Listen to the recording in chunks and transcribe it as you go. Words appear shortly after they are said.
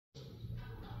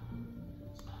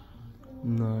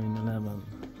911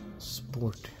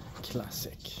 Sport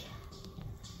Classic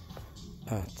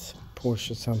at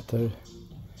Porsche Center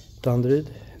Danderyd,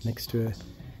 next to a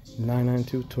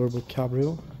 992 Turbo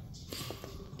Cabrio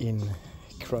in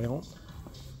crayon.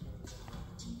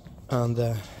 And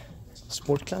the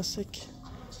Sport Classic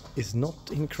is not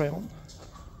in crayon.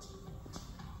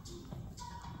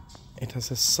 It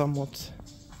has a somewhat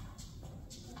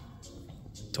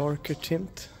darker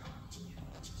tint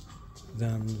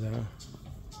than the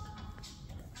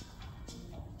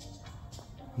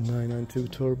 992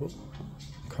 Turbo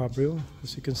Cabrio,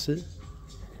 as you can see,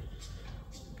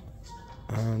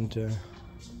 and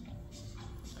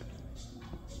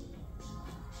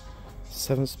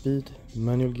 7-speed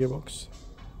manual gearbox,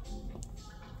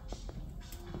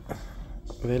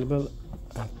 available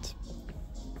at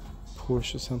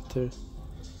Porsche Center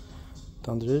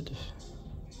Danderyd.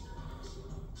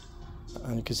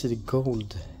 And you can see the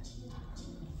gold,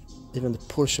 even the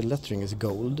Porsche lettering is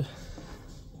gold.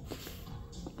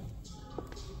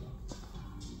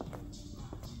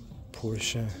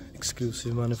 Porsche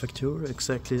exclusive manufacturer,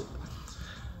 exactly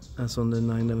as on the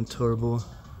 911 Turbo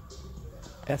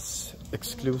S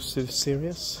exclusive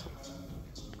series.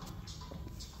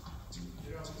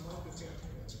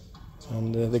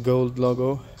 And the gold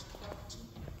logo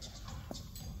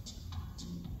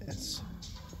is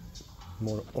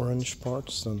more orange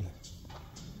parts than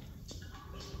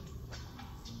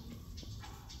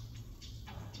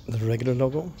the regular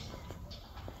logo.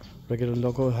 Regular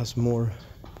logo has more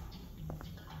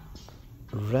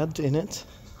red in it,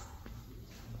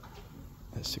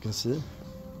 as you can see,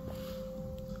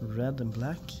 red and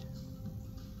black,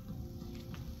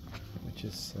 which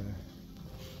is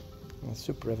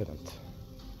super evident,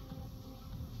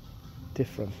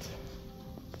 different.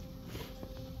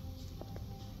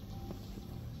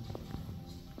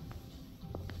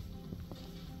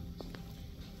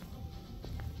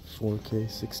 $4K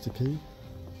 60p.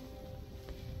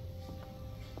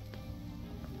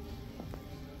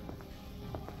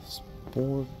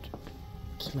 Sport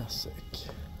Classic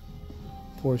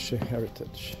Porsche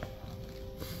Heritage.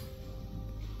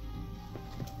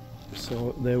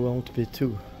 So there won't be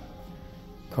two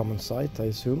common sight, I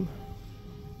assume.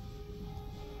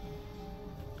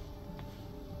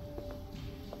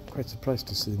 Quite surprised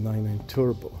to see 992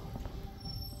 Turbo.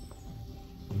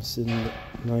 I'm seeing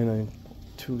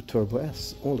 992 Turbo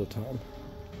S all the time.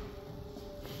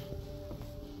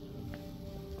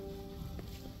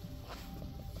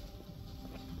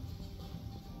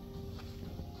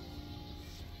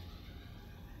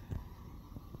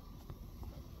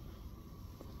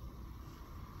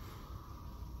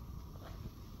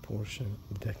 Porsche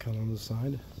decal on the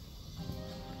side.